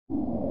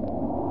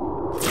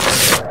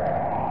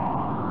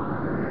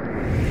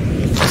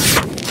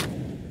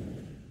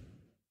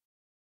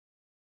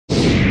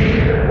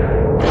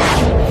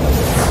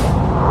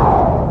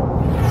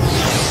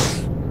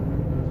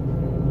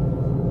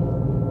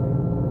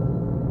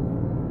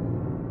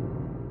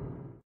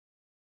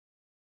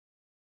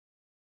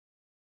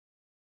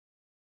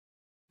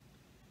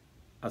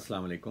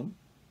Assalamu alaikum.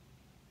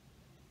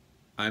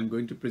 I'm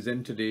going to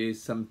present today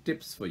some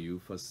tips for you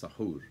for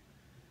Sahoor,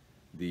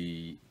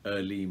 the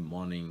early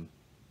morning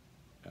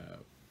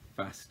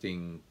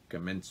fasting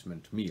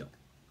commencement meal.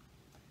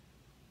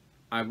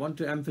 I want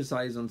to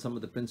emphasize on some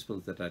of the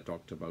principles that I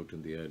talked about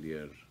in the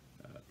earlier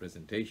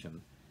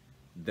presentation,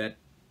 that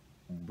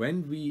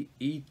when we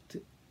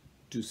eat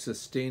to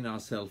sustain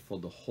ourselves for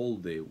the whole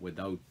day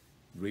without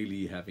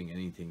really having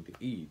anything to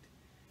eat,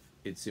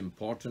 it's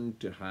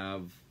important to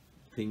have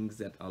things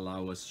that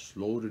allow us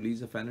slow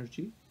release of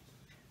energy,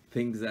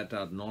 things that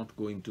are not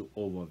going to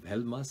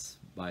overwhelm us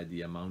by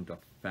the amount of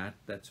fat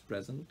that's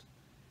present,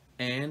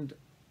 and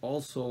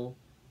also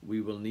we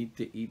will need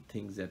to eat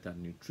things that are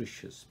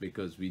nutritious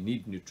because we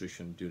need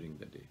nutrition during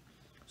the day.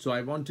 So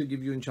I want to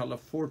give you inshallah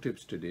 4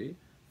 tips today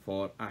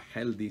for a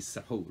healthy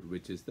Sahoor,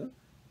 which is the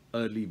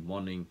early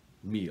morning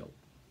meal.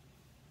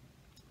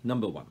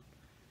 Number 1,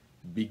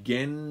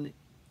 begin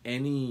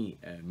any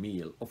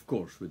meal, of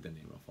course, with the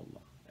name of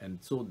Allah. And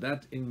so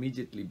that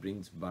immediately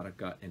brings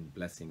barakah and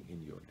blessing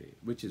in your day,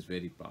 which is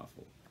very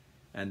powerful.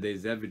 And there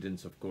is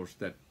evidence, of course,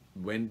 that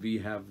when we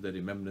have the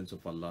remembrance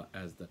of Allah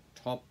as the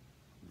top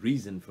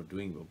reason for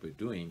doing what we're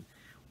doing,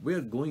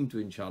 we're going to,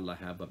 inshallah,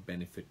 have a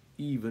benefit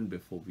even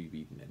before we've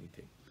eaten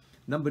anything.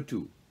 Number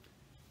 2,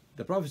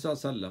 the Prophet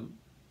ﷺ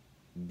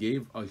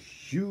gave a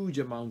huge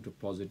amount of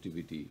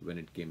positivity when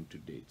it came to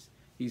dates.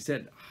 He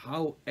said,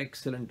 how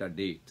excellent are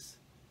dates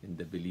in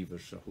the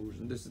believer's Sahoor.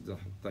 And this is the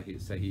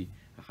Sahih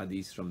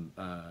hadith from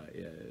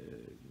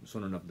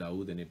Sunan of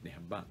Dawood and Ibn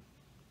Hibban.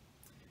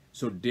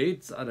 So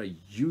dates are a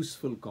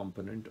useful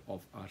component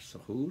of our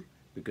Sahoor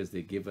because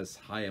they give us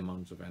high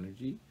amounts of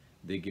energy,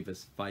 they give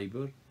us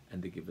fiber,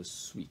 and they give us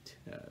sweet,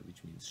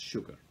 which means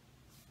sugar.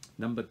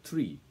 Number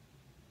 3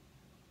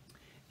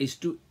 is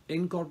to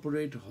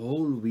incorporate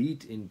whole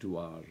wheat into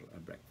our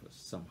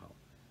breakfast somehow.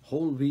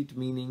 Whole wheat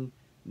meaning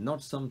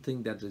not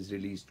something that is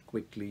released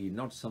quickly,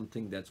 not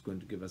something that's going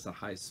to give us a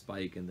high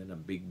spike and then a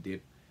big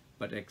dip,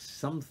 but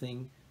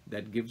something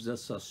that gives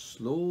us a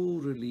slow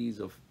release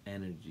of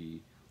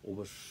energy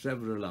over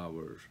several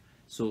hours.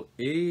 So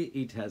A,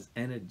 it has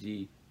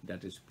energy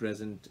that is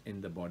present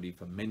in the body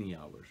for many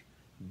hours.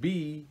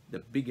 B, the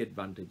big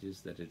advantage is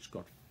that it's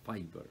got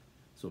fiber.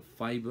 So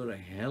fiber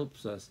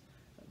helps us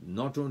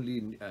not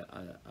only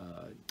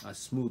a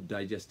smooth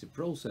digestive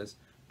process,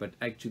 but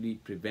actually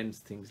prevents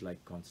things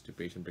like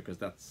constipation, because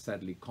that's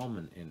sadly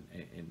common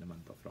in the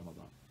month of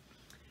Ramadan.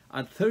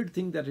 A third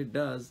thing that it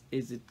does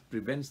is it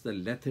prevents the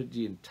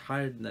lethargy and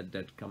tiredness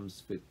that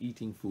comes with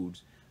eating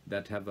foods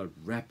that have a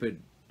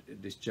rapid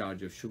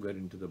discharge of sugar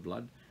into the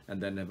blood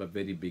and then have a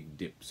very big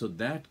dip. So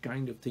that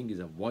kind of thing is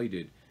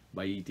avoided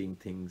by eating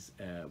things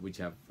which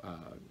have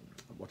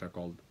what are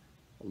called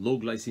low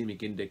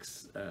glycemic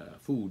index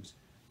foods,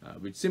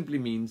 which simply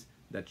means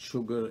that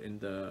sugar in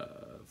the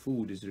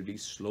food is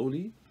released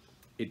slowly.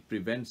 It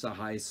prevents a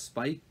high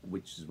spike,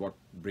 which is what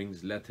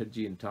brings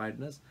lethargy and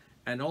tiredness.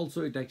 And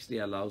also it actually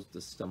allows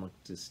the stomach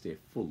to stay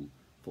full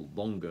for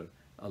longer,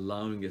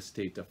 allowing a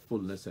state of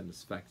fullness and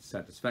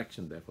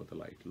satisfaction there for the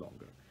light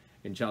longer.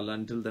 Inshallah,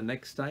 until the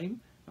next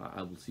time,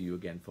 I will see you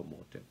again for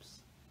more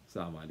tips.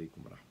 Assalamu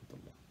alaikum wa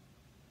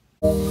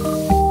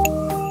rahmatullah.